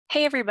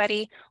Hey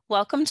everybody,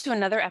 welcome to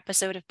another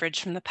episode of Bridge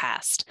from the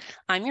Past.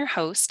 I'm your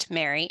host,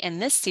 Mary,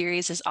 and this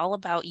series is all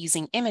about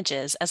using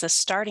images as a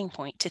starting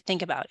point to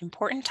think about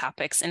important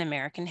topics in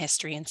American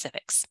history and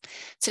civics.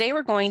 Today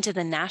we're going to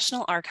the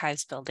National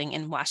Archives building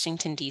in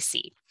Washington,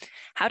 D.C.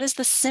 How does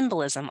the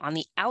symbolism on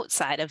the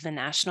outside of the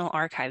National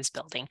Archives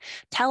building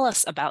tell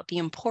us about the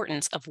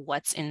importance of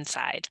what's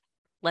inside?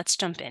 Let's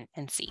jump in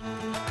and see.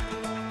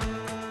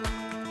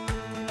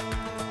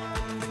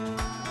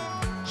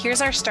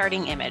 Here's our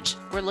starting image.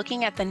 We're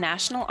looking at the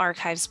National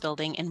Archives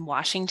building in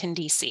Washington,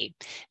 D.C.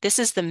 This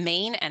is the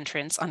main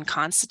entrance on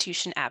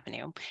Constitution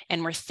Avenue,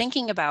 and we're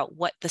thinking about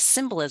what the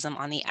symbolism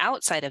on the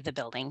outside of the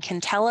building can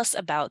tell us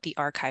about the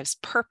archive's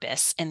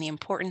purpose and the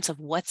importance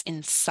of what's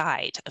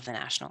inside of the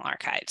National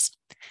Archives.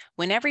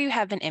 Whenever you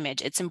have an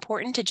image, it's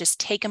important to just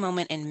take a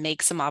moment and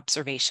make some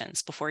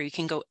observations before you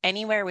can go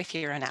anywhere with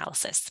your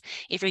analysis.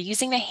 If you're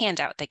using the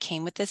handout that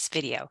came with this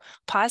video,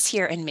 pause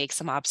here and make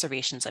some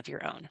observations of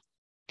your own.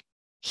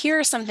 Here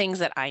are some things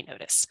that I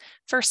notice.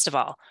 First of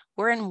all,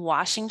 we're in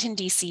Washington,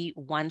 D.C.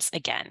 once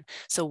again.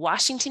 So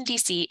Washington,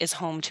 D.C. is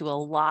home to a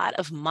lot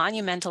of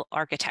monumental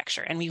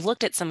architecture, and we've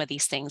looked at some of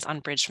these things on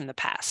Bridge from the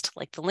Past,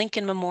 like the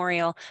Lincoln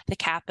Memorial, the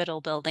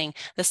Capitol building,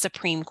 the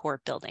Supreme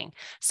Court building.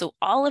 So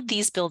all of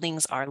these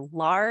buildings are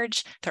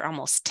large, they're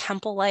almost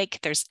temple-like,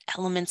 there's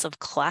elements of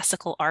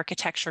classical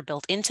architecture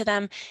built into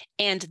them,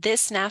 and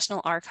this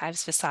National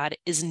Archives facade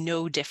is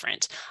no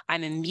different.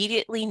 I'm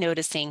immediately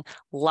noticing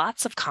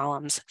lots of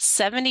columns,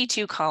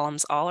 72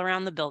 columns all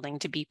around the building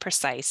to be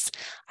precise.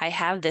 I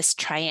have this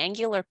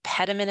triangular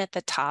pediment at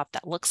the top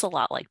that looks a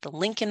lot like the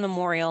Lincoln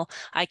Memorial.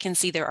 I can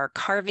see there are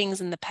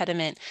carvings in the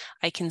pediment.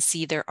 I can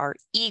see there are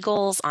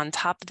eagles on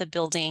top of the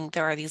building.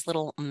 There are these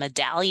little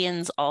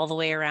medallions all the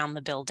way around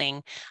the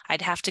building.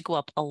 I'd have to go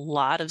up a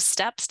lot of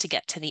steps to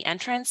get to the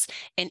entrance.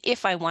 And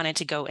if I wanted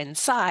to go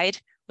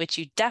inside, which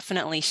you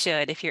definitely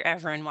should if you're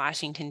ever in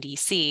Washington,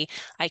 D.C.,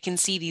 I can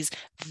see these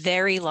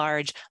very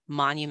large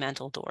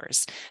monumental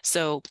doors.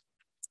 So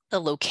the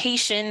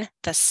location,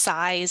 the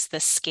size, the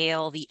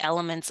scale, the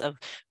elements of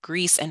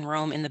Greece and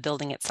Rome in the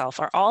building itself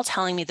are all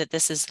telling me that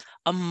this is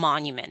a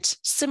monument,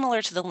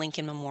 similar to the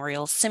Lincoln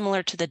Memorial,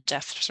 similar to the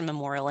Jefferson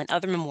Memorial and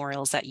other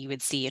memorials that you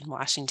would see in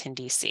Washington,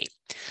 D.C.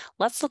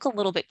 Let's look a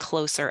little bit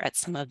closer at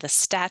some of the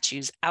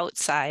statues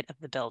outside of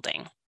the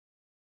building.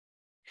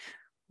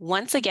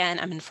 Once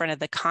again, I'm in front of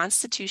the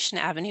Constitution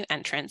Avenue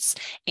entrance,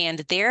 and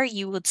there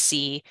you would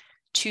see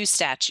two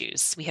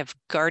statues. We have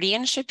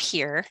guardianship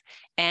here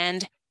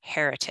and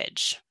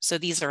heritage. So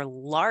these are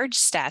large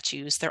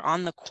statues. They're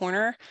on the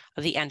corner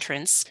of the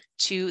entrance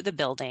to the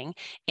building.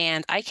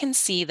 And I can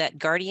see that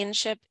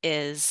guardianship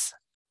is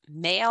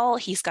male.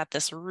 He's got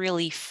this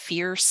really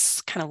fierce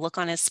kind of look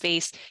on his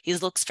face. He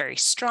looks very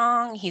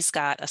strong. He's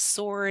got a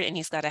sword and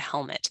he's got a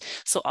helmet.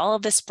 So all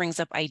of this brings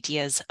up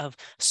ideas of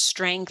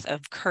strength,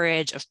 of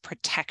courage, of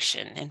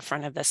protection in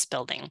front of this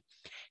building.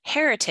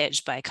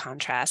 Heritage, by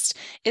contrast,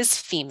 is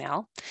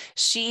female.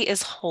 She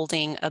is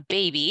holding a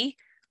baby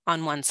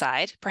on one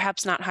side,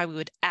 perhaps not how we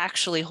would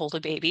actually hold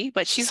a baby,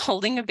 but she's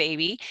holding a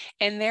baby,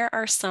 and there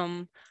are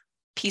some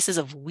pieces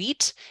of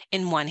wheat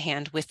in one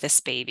hand with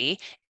this baby,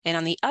 and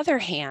on the other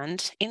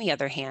hand,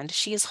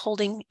 she is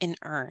holding an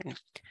urn.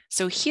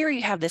 So here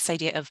you have this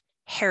idea of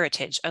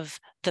heritage, of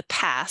the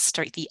past,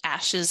 right? The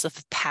ashes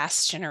of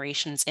past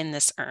generations in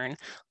this urn,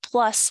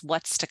 plus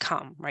what's to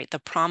come, right? The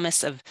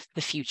promise of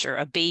the future,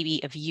 a baby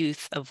of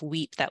youth, of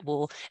wheat that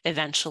will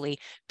eventually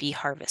be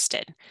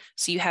harvested.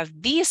 So you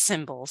have these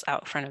symbols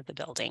out front of the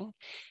building.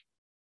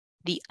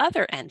 The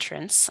other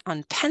entrance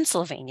on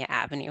Pennsylvania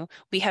Avenue,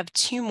 we have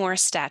two more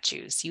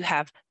statues. You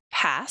have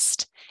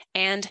past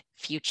and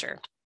future.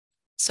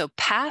 So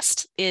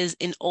past is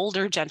an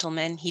older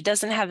gentleman. He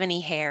doesn't have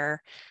any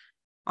hair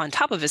on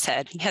top of his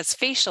head. He has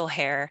facial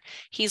hair.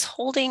 He's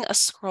holding a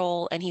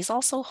scroll and he's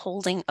also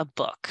holding a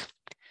book.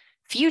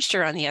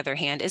 Future, on the other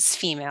hand, is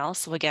female.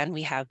 So again,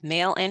 we have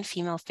male and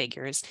female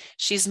figures.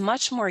 She's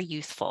much more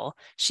youthful.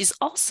 She's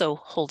also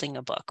holding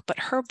a book, but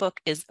her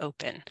book is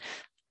open.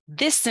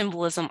 This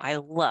symbolism I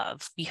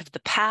love. We have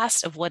the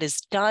past of what is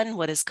done,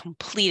 what is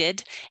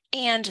completed,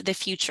 and the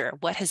future,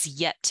 what has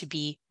yet to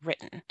be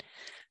written.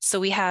 So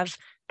we have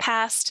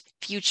past,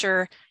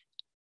 future,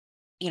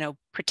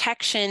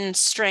 protection,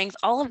 strength,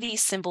 all of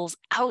these symbols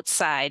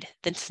outside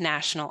the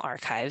National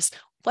Archives.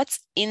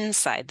 What's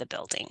inside the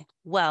building?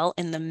 Well,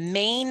 in the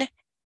main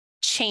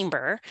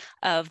chamber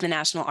of the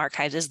National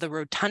Archives is the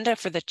rotunda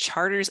for the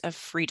Charters of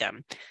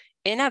Freedom.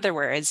 In other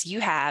words, you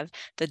have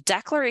the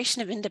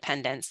Declaration of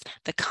Independence,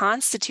 the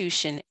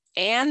Constitution,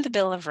 and the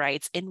Bill of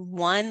Rights in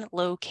one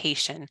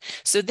location.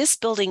 So this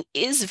building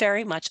is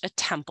very much a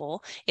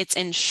temple. It's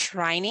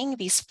enshrining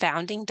these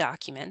founding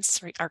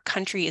documents. Right? Our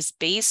country is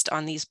based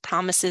on these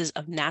promises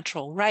of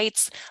natural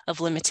rights, of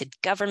limited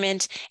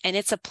government, and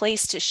it's a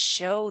place to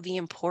show the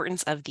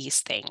importance of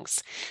these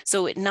things.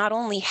 So it not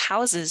only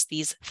houses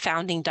these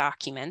founding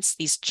documents,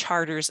 these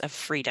charters of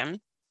freedom,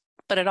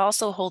 but it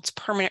also holds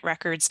permanent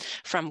records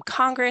from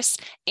Congress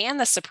and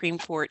the Supreme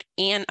Court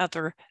and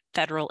other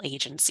federal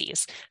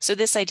agencies. So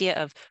this idea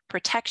of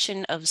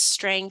protection, of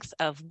strength,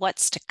 of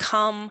what's to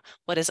come,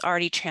 what has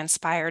already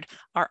transpired,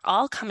 are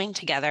all coming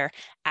together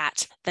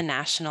at the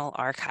National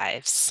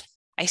Archives.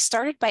 I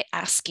started by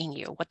asking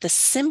you what the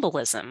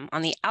symbolism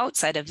on the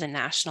outside of the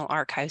National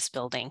Archives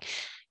building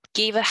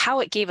how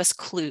it gave us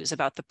clues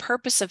about the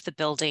purpose of the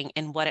building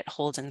and what it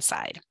holds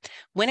inside.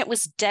 When it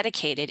was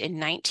dedicated in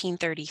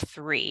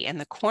 1933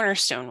 and the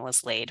cornerstone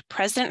was laid,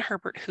 President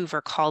Herbert Hoover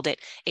called it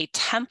a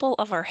temple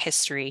of our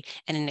history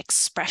and an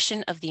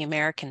expression of the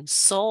American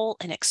soul,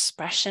 an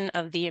expression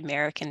of the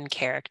American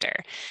character.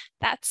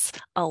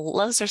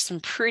 Those are some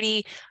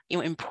pretty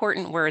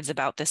important words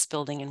about this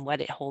building and what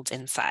it holds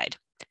inside.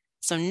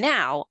 So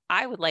now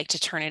I would like to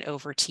turn it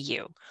over to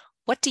you.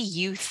 What do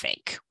you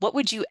think? What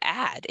would you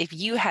add if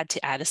you had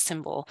to add a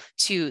symbol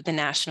to the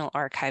National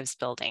Archives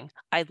building?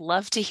 I'd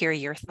love to hear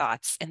your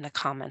thoughts in the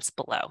comments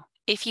below.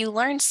 If you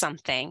learned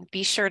something,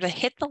 be sure to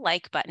hit the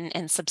like button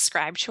and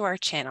subscribe to our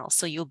channel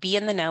so you'll be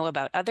in the know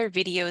about other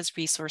videos,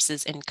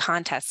 resources, and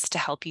contests to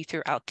help you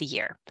throughout the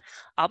year.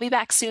 I'll be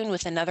back soon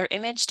with another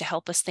image to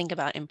help us think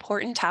about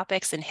important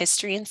topics in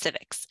history and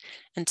civics.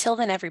 Until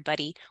then,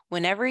 everybody,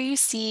 whenever you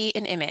see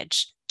an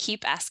image,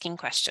 keep asking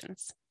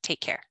questions. Take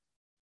care.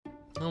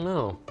 Oh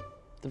no,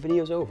 the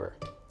video's over.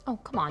 Oh,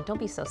 come on, don't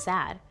be so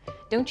sad.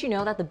 Don't you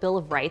know that the Bill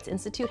of Rights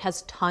Institute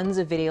has tons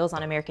of videos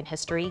on American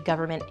history,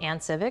 government,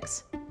 and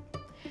civics?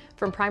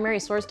 From primary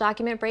source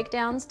document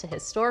breakdowns to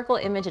historical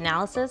image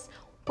analysis,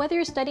 whether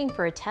you're studying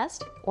for a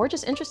test or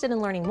just interested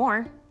in learning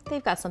more,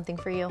 they've got something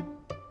for you.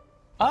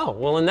 Oh,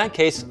 well in that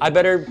case, I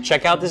better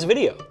check out this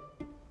video.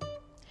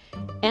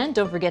 And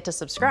don't forget to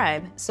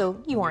subscribe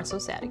so you aren't so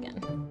sad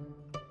again.